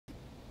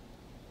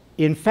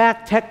In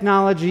fact,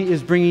 technology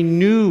is bringing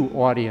new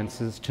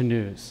audiences to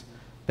news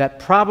that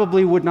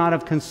probably would not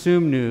have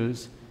consumed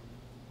news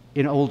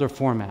in older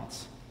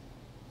formats.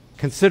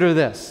 Consider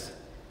this.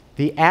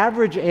 The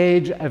average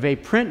age of a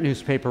print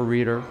newspaper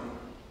reader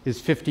is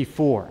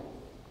 54.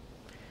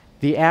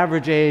 The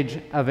average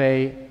age of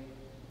a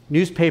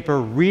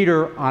newspaper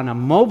reader on a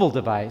mobile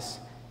device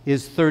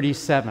is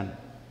 37,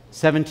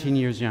 17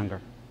 years younger.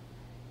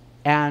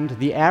 And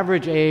the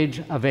average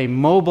age of a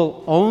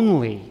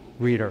mobile-only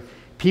reader,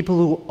 people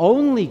who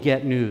only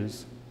get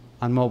news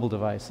on mobile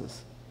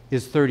devices,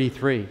 is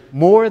 33.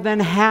 More than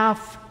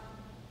half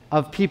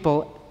of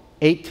people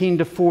 18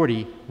 to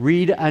 40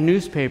 read a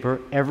newspaper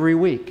every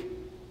week,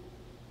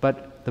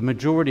 but the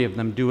majority of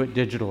them do it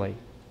digitally.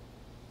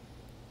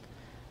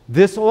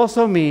 This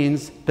also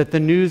means that the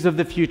news of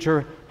the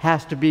future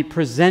has to be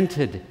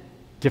presented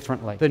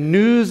differently. The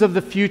news of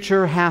the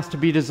future has to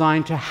be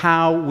designed to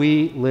how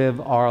we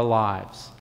live our lives.